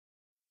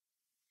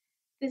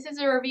This is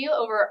a review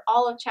over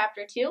all of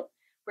Chapter 2.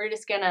 We're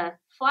just going to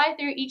fly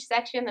through each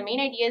section, the main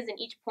ideas in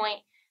each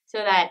point, so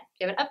that if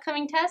you have an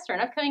upcoming test or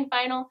an upcoming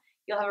final,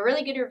 you'll have a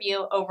really good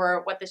review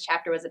over what this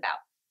chapter was about.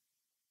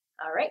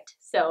 All right,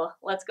 so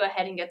let's go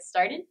ahead and get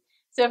started.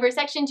 So for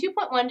section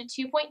 2.1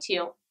 to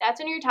 2.2, that's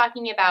when you're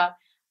talking about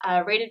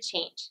rate of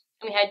change.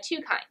 And we had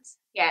two kinds.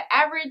 We had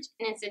average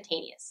and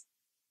instantaneous.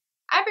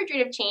 Average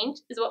rate of change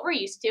is what we're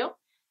used to.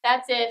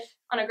 That's if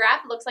on a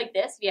graph it looks like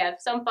this. We have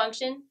some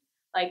function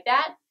like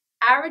that.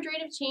 Average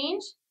rate of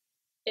change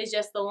is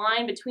just the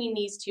line between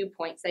these 2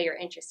 points that you're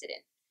interested in.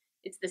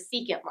 It's the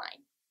secant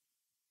line.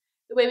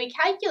 The way we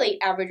calculate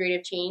average rate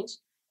of change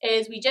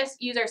is we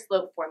just use our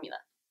slope formula.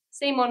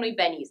 Same one we've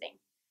been using.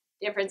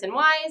 Difference in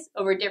y's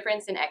over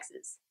difference in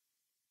x's.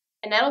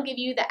 And that'll give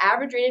you the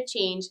average rate of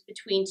change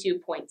between 2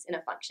 points in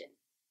a function.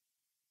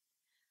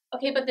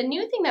 Okay, but the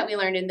new thing that we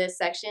learned in this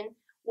section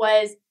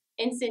was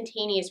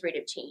instantaneous rate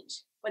of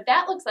change. What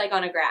that looks like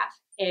on a graph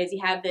is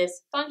you have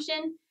this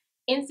function.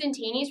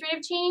 Instantaneous rate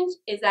of change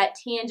is that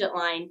tangent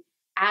line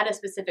at a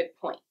specific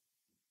point.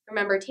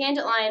 Remember,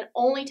 tangent line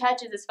only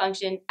touches this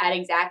function at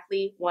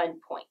exactly 1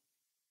 point.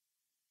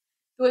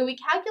 The way we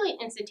calculate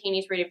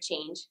instantaneous rate of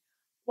change,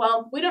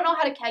 well, we don't know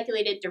how to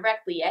calculate it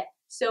directly yet,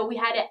 so we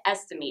had to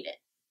estimate it.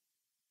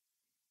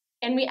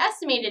 And we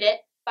estimated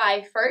it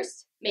by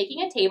first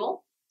making a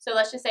table. So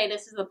let's just say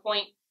this is the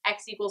point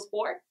x equals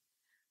 4.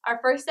 Our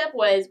first step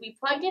was we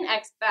plugged in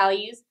x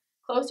values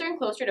closer and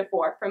closer to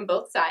 4 from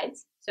both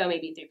sides. So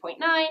maybe 3.9,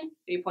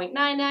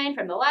 3.99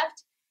 from the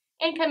left,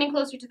 and coming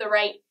closer to the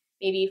right,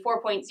 maybe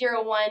 4.01,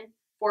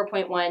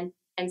 4.1,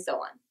 and so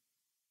on.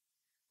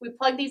 We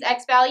plugged these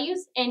x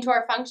values into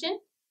our function,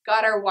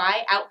 got our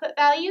y output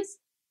values,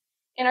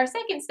 and our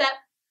second step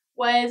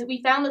was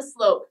we found the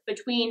slope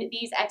between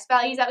these x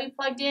values that we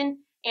plugged in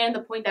and the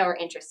point that we're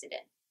interested in.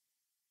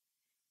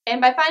 And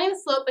by finding the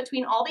slope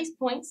between all these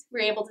points,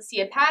 we're able to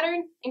see a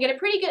pattern and get a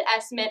pretty good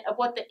estimate of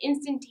what the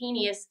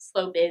instantaneous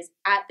slope is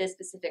at this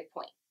specific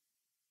point.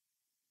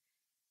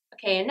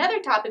 Okay, another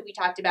topic we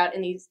talked about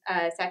in these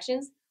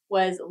sections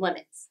was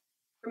limits.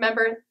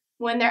 Remember,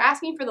 when they're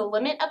asking for the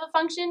limit of a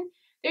function,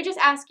 they're just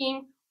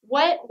asking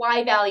what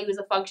y value is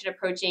a function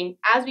approaching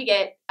as we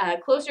get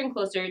closer and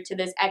closer to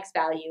this x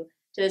value,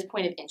 to this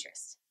point of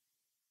interest.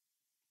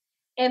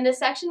 In this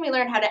section, we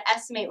learned how to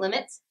estimate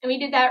limits, and we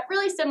did that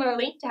really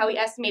similarly to how we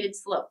estimated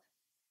slope.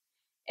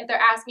 If they're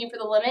asking for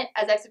the limit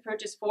as x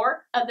approaches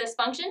 4 of this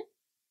function,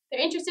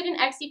 they're interested in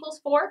x equals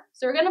 4,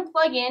 so we're going to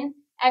plug in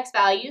x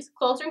values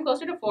closer and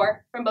closer to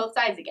 4 from both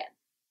sides again.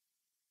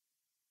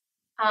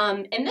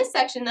 In this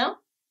section, though,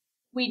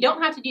 we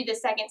don't have to do the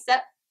second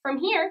step. From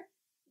here,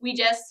 we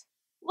just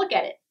look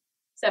at it.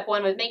 Step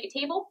 1 was make a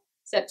table.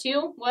 Step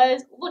 2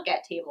 was look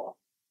at table.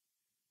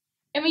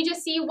 And we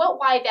just see what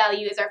y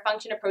value is our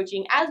function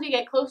approaching as we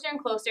get closer and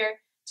closer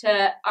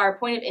to our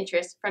point of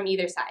interest from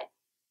either side.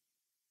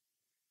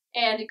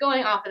 And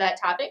going off of that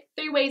topic,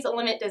 3 ways a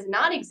limit does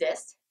not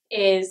exist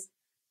is,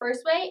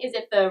 first way is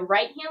if the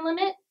right-hand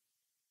limit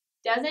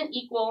doesn't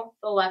equal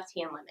the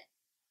left-hand limit.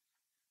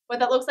 What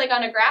that looks like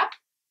on a graph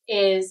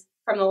is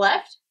from the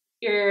left,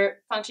 your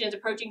function is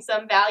approaching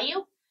some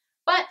value,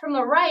 but from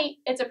the right,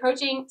 it's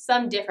approaching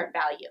some different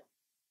value.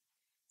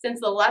 Since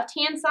the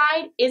left-hand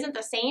side isn't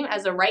the same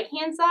as the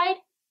right-hand side,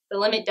 the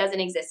limit doesn't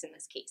exist in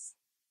this case.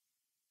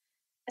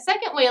 A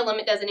second way a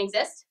limit doesn't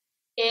exist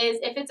is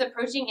if it's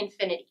approaching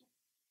infinity.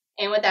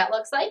 And what that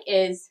looks like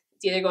is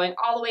it's either going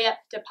all the way up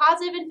to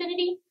positive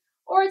infinity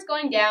or it's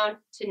going down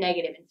to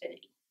negative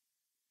infinity.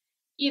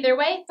 Either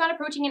way, it's not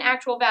approaching an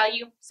actual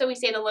value, so we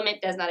say the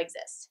limit does not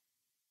exist.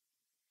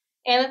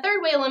 And the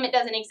third way a limit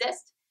doesn't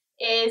exist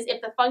is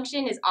if the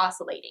function is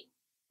oscillating.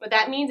 What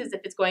that means is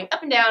if it's going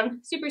up and down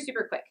super,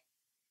 super quick.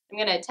 I'm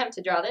going to attempt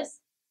to draw this.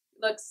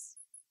 It looks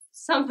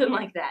something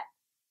like that.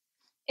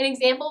 An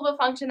example of a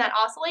function that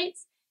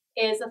oscillates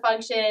is the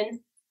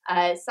function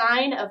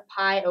sine of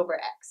pi over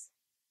x.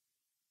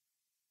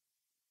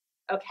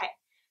 Okay,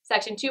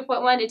 section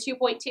 2.1 to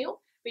 2.2,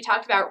 we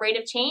talked about rate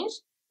of change.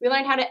 We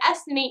learned how to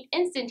estimate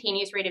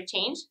instantaneous rate of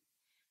change,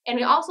 and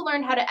we also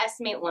learned how to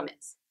estimate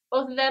limits,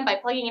 both of them by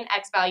plugging in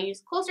x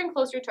values closer and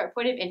closer to our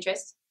point of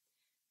interest.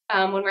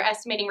 When we're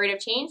estimating rate of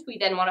change, we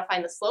then want to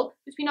find the slope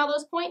between all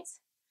those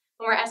points.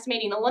 When we're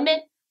estimating the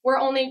limit, we're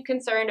only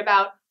concerned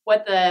about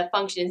what the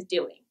function is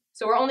doing.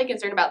 So we're only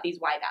concerned about these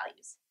y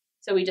values.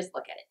 So we just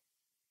look at it.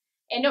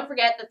 And don't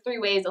forget the 3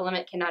 ways a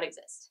limit cannot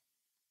exist.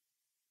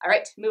 All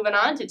right, moving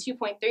on to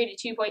 2.3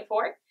 to 2.4.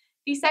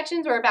 These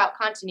sections are about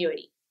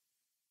continuity.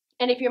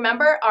 And if you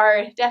remember,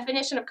 our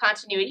definition of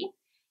continuity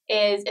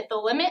is if the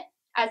limit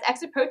as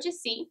x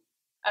approaches c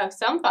of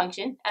some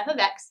function, f of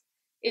x,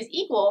 is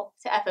equal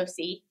to f of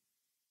c,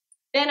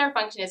 then our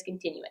function is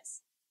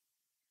continuous.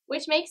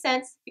 Which makes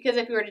sense because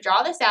if we were to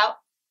draw this out,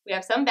 we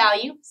have some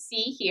value,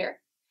 c here,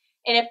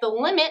 and if the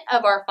limit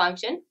of our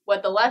function,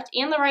 what the left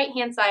and the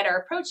right-hand side are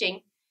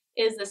approaching,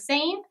 is the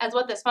same as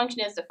what this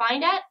function is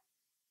defined at,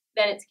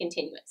 then it's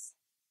continuous.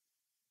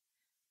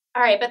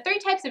 All right, but 3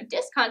 types of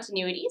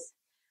discontinuities.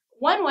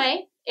 One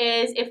way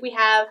is if we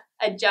have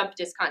a jump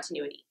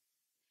discontinuity.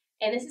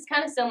 And this is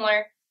kind of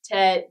similar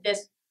to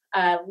this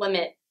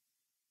limit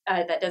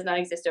that does not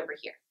exist over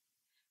here.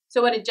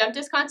 So what a jump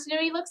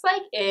discontinuity looks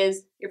like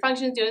is your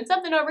function is doing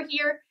something over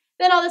here,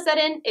 then all of a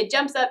sudden it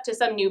jumps up to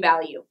some new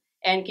value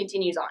and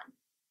continues on.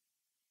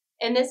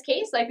 In this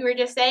case, like we were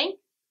just saying,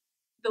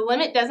 the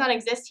limit does not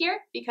exist here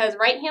because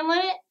right-hand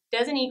limit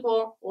doesn't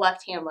equal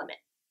left-hand limit.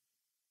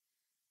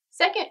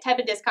 Second type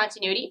of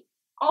discontinuity,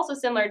 also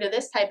similar to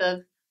this type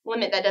of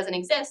limit that doesn't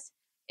exist,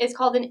 is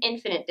called an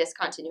infinite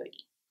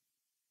discontinuity.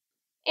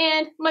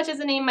 And much as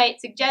the name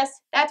might suggest,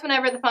 that's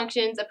whenever the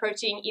function's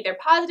approaching either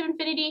positive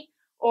infinity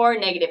or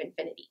negative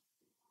infinity.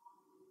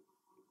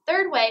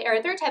 Third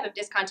type of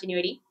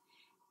discontinuity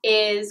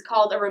is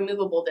called a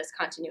removable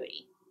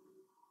discontinuity.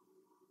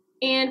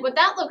 And what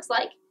that looks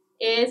like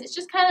is it's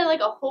just kind of like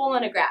a hole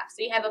in a graph.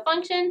 So you have a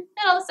function,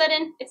 then all of a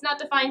sudden it's not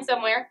defined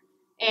somewhere,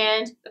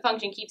 and the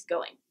function keeps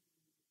going.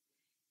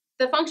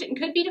 The function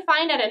could be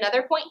defined at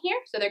another point here,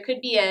 so there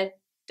could be a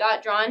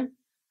dot drawn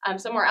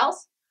somewhere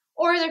else,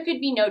 or there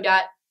could be no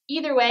dot.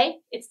 Either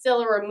way, it's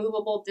still a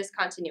removable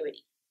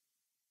discontinuity.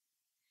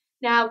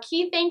 Now,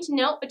 key thing to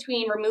note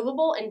between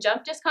removable and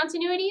jump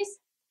discontinuities,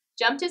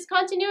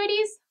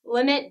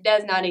 limit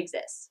does not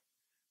exist.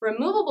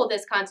 Removable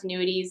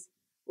discontinuities,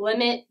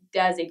 limit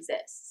does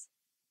exist.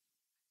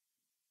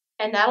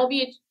 And that'll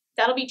be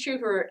true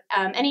for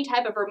any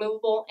type of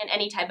removable and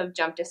any type of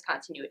jump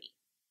discontinuity.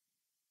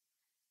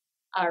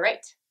 All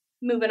right,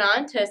 moving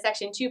on to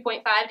section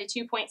 2.5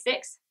 to 2.6.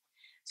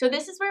 So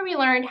this is where we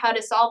learned how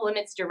to solve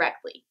limits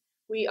directly.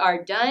 We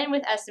are done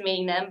with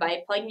estimating them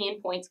by plugging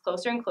in points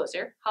closer and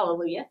closer.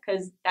 Hallelujah,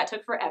 because that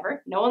took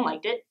forever. No one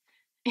liked it.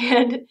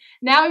 And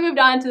now we moved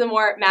on to the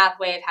more math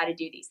way of how to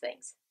do these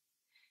things.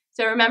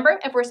 So remember,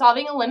 if we're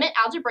solving a limit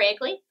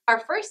algebraically,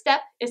 our first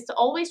step is to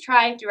always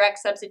try direct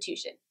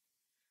substitution.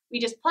 We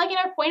just plug in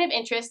our point of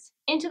interest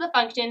into the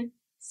function,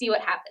 see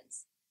what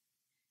happens.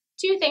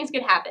 Two things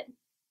could happen.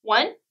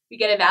 One, we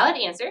get a valid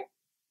answer.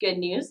 Good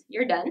news,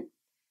 you're done.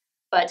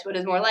 But what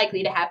is more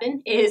likely to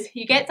happen is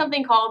you get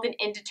something called an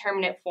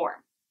indeterminate form.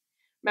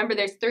 Remember,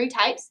 there's three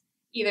types,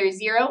 either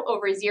 0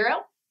 over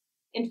 0,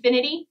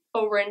 infinity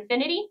over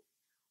infinity,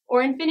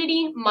 or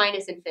infinity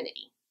minus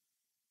infinity.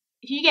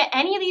 If you get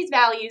any of these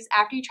values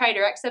after you try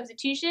direct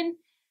substitution,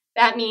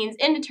 that means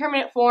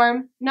indeterminate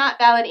form, not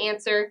valid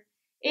answer.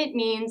 It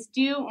means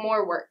do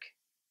more work.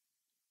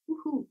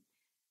 Woohoo.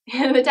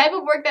 The type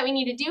of work that we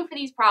need to do for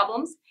these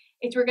problems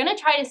is we're going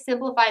to try to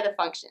simplify the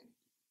function.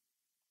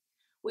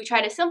 We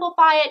try to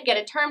simplify it, get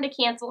a term to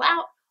cancel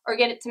out, or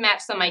get it to match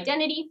some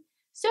identity,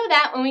 so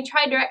that when we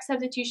try direct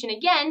substitution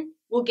again,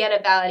 we'll get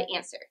a valid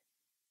answer.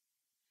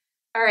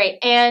 All right,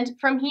 and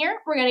from here,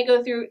 we're going to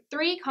go through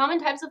three common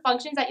types of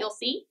functions that you'll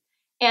see,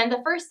 and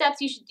the first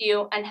steps you should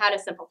do on how to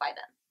simplify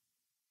them.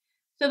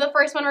 So the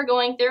first one we're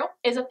going through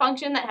is a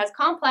function that has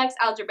complex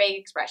algebraic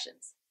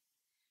expressions.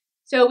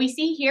 So we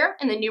see here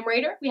in the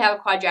numerator, we have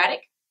a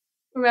quadratic.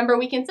 Remember,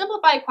 we can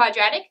simplify a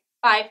quadratic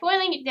by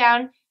foiling it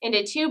down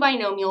into two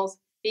binomials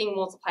being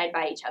multiplied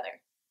by each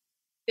other.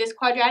 This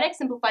quadratic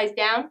simplifies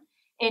down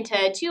into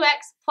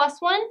 2x plus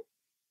 1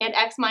 and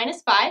x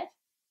minus 5.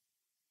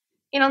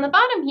 And on the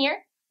bottom here,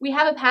 we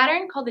have a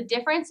pattern called the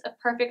difference of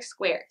perfect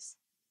squares.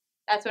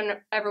 That's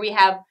whenever we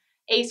have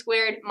a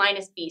squared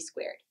minus b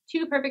squared,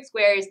 two perfect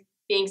squares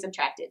being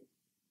subtracted.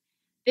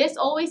 This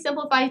always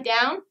simplifies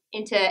down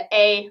into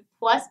a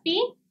plus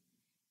b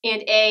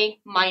and a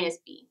minus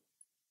b.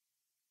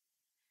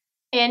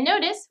 And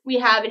notice we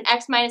have an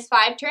x minus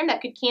 5 term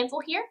that could cancel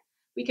here.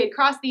 We could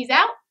cross these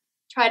out,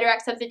 try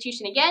direct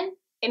substitution again,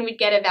 and we'd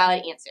get a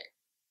valid answer.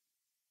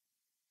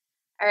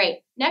 All right,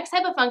 next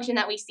type of function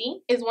that we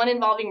see is one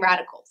involving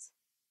radicals.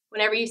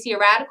 Whenever you see a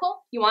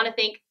radical, you want to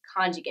think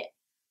conjugate.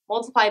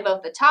 Multiply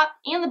both the top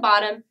and the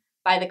bottom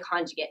by the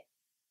conjugate.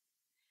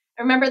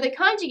 Remember, the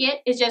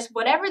conjugate is just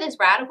whatever this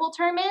radical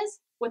term is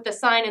with the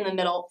sign in the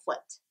middle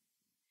flipped.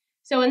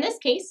 So in this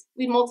case,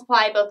 we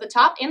multiply both the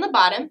top and the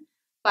bottom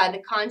by the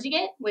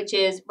conjugate, which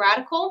is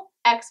radical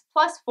x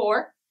plus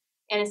 4,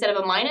 and instead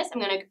of a minus, I'm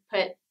going to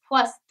put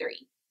plus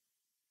 3.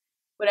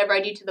 Whatever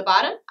I do to the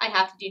bottom, I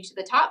have to do to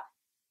the top.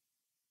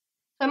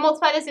 So I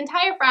multiply this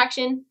entire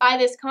fraction by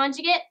this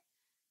conjugate.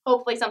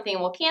 Hopefully something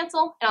will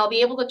cancel, and I'll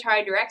be able to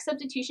try direct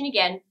substitution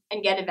again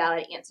and get a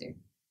valid answer.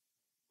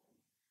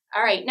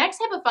 All right, next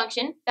type of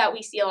function that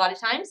we see a lot of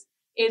times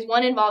is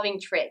one involving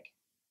trig.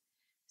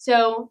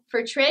 So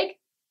for trig,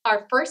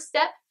 our first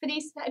step for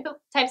these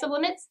types of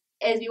limits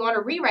is we want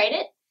to rewrite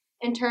it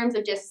in terms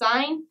of just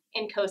sine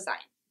and cosine.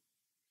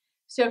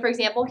 So for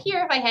example,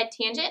 here if I had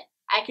tangent,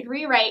 I could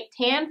rewrite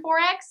tan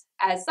 4x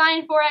as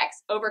sine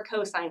 4x over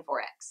cosine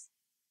 4x.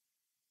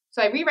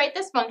 So I rewrite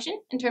this function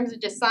in terms of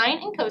just sine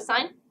and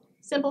cosine,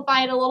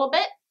 simplify it a little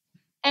bit,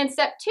 and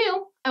step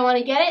 2, I want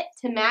to get it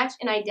to match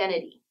an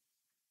identity.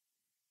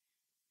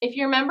 If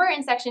you remember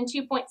in section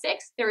 2.6,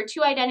 there were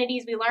two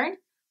identities we learned,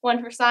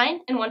 one for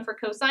sine and one for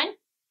cosine.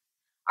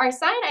 Our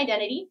sine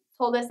identity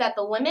told us that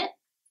the limit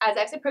as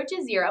x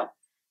approaches 0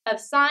 of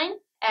sine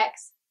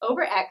x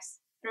over x,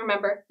 and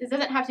remember, this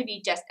doesn't have to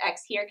be just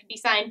x here, it could be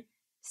sine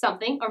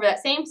something over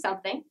that same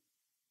something,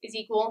 is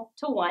equal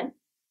to 1.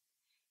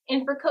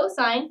 And for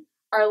cosine,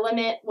 our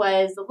limit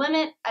was the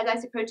limit as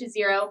x approaches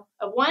 0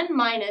 of 1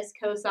 minus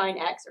cosine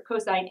x, or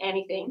cosine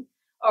anything,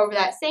 over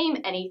that same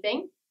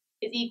anything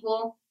is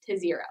equal to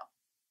 0.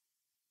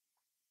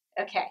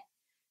 Okay,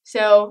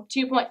 so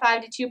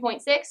 2.5 to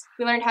 2.6,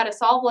 we learned how to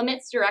solve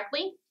limits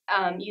directly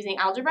using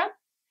algebra.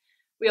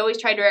 We always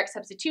try direct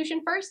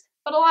substitution first,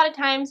 but a lot of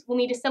times we'll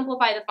need to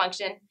simplify the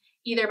function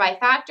either by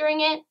factoring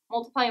it,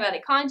 multiplying by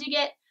the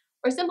conjugate,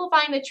 or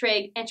simplifying the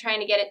trig and trying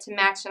to get it to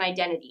match an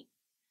identity.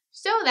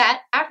 So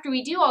that after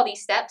we do all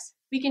these steps,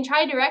 we can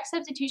try direct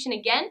substitution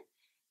again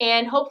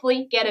and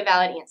hopefully get a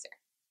valid answer.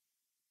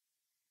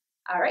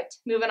 All right,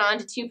 moving on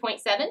to 2.7.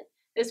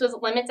 This was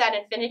limits at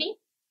infinity.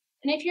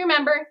 And if you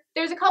remember,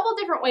 there's a couple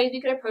different ways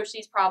we could approach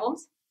these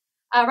problems.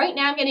 Right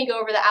now I'm going to go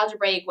over the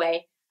algebraic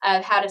way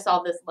of how to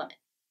solve this limit.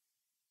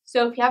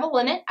 So if you have a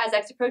limit as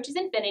x approaches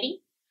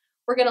infinity,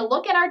 we're going to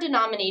look at our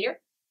denominator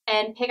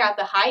and pick out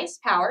the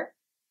highest power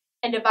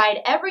and divide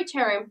every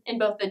term in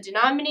both the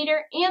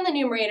denominator and the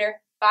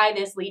numerator by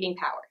this leading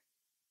power.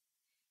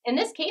 In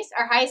this case,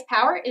 our highest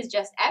power is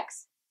just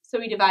x, so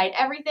we divide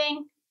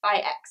everything by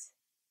x.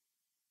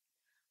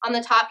 On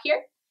the top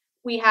here,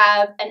 we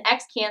have an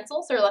x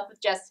cancel, so we're left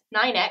with just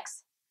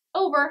 9x.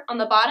 Over on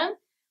the bottom,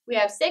 we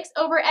have 6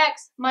 over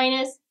x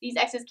minus, these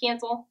x's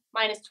cancel,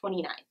 minus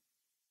 29.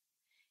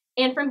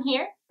 And from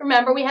here,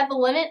 remember we have the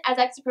limit as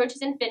x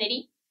approaches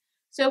infinity.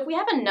 So if we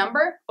have a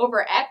number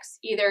over x,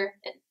 either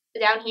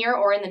down here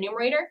or in the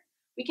numerator,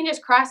 we can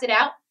just cross it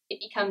out,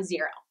 it becomes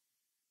 0.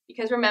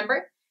 Because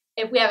remember,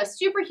 if we have a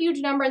super huge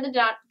number in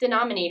the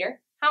denominator,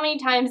 how many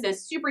times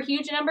does super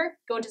huge number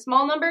go into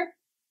small number?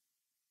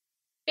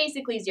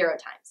 Basically 0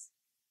 times.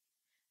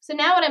 So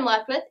now what I'm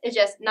left with is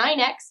just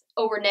 9x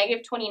over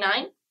negative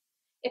 29.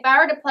 If I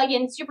were to plug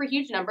in super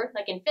huge number,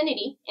 like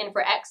infinity, in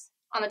for x,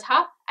 on the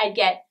top, I'd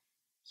get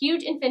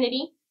huge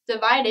infinity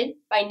divided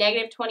by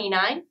negative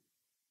 29.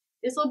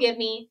 This will give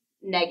me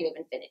negative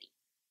infinity.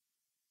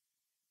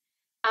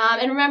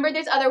 And remember,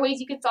 there's other ways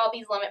you could solve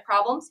these limit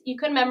problems. You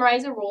could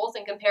memorize the rules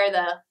and compare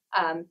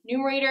the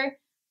numerator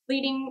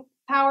leading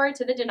power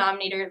to the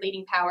denominator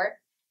leading power,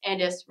 and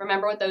just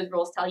remember what those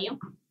rules tell you.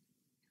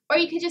 Or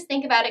you could just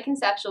think about it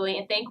conceptually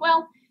and think,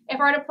 well, if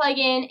I were to plug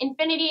in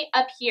infinity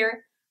up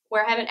here,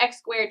 where I have an x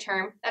squared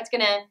term, that's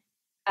going to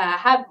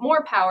have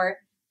more power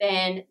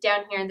than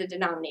down here in the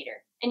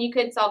denominator. And you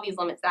could solve these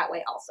limits that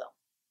way also.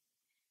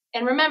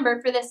 And remember,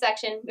 for this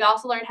section, we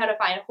also learned how to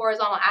find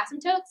horizontal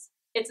asymptotes.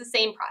 It's the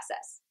same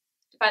process.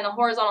 To find the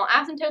horizontal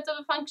asymptotes of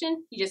a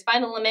function, you just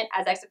find the limit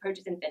as x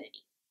approaches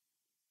infinity.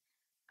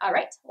 All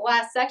right,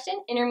 last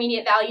section,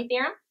 intermediate value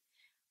theorem.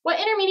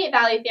 What intermediate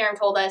value theorem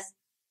told us,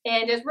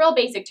 in just real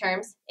basic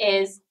terms,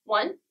 is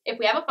 1, if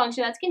we have a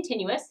function that's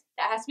continuous,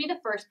 that has to be the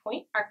first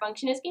point, our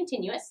function is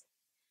continuous.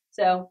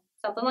 So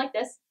something like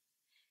this.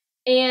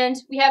 And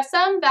we have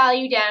some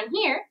value down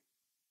here,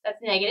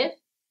 that's negative,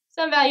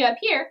 some value up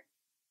here,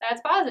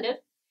 that's positive,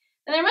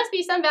 and there must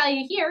be some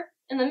value here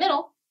in the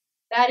middle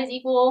that is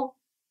equal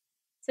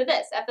to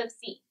this, f of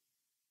c.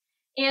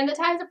 And the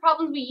types of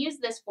problems we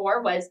used this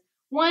for was,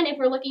 1, if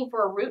we're looking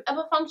for a root of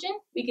a function,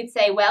 we could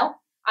say, well,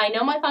 I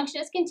know my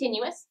function is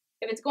continuous.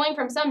 If it's going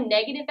from some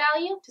negative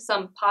value to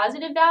some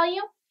positive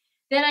value,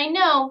 then I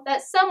know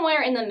that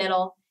somewhere in the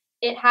middle,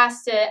 it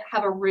has to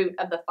have a root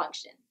of the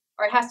function,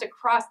 or it has to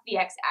cross the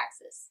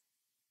x-axis.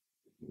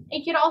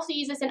 You could also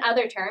use this in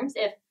other terms.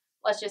 If,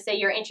 let's just say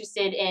you're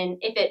interested in,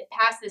 if it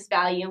passed this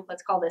value,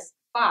 let's call this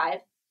 5,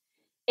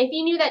 if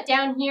you knew that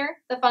down here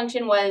the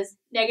function was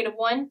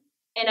 -1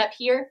 and up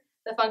here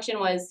the function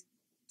was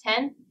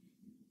 10,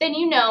 then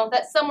you know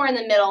that somewhere in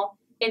the middle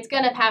it's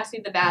going to pass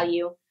through the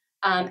value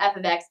f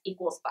of x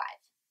equals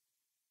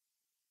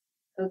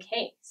 5.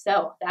 Okay,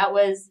 so that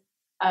was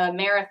a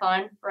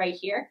marathon right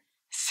here.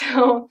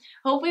 So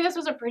hopefully this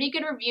was a pretty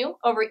good review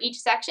over each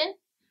section.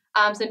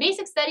 Some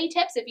basic study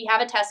tips if you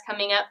have a test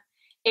coming up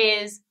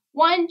is,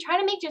 1, try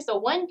to make just a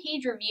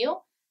 1-page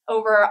review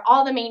over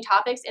all the main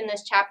topics in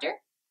this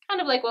chapter,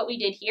 kind of like what we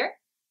did here.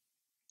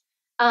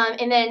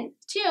 And then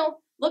 2,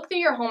 look through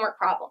your homework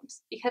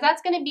problems, because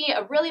that's going to be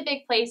a really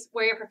big place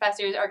where your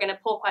professors are going to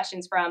pull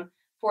questions from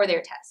for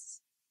their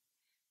tests.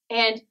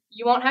 And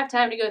you won't have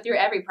time to go through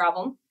every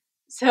problem,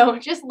 so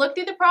just look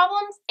through the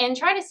problems and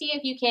try to see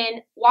if you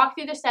can walk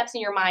through the steps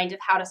in your mind of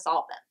how to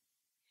solve them.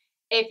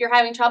 If you're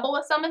having trouble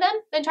with some of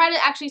them, then try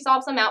to actually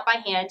solve some out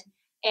by hand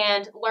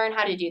and learn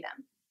how to do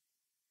them.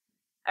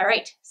 All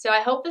right, so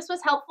I hope this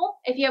was helpful.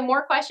 If you have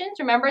more questions,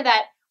 remember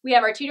that we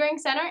have our tutoring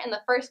center in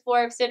the first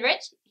floor of Sid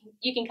Rich.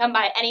 You can come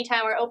by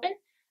anytime we're open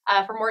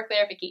for more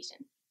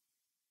clarification.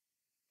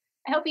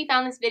 I hope you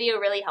found this video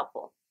really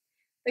helpful.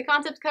 The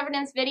concepts covered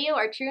in this video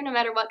are true no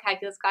matter what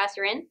calculus class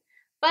you're in,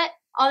 but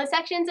all the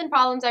sections and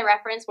problems I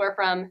referenced were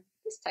from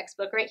this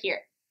textbook right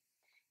here.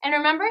 And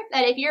remember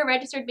that if you're a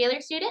registered Baylor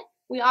student,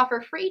 we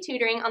offer free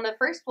tutoring on the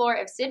first floor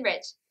of Sid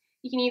Rich.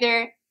 You can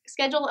either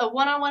schedule a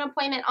one-on-one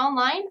appointment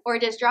online or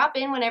just drop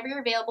in whenever you're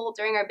available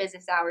during our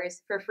business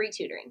hours for free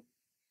tutoring.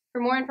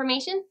 For more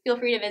information, feel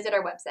free to visit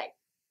our website.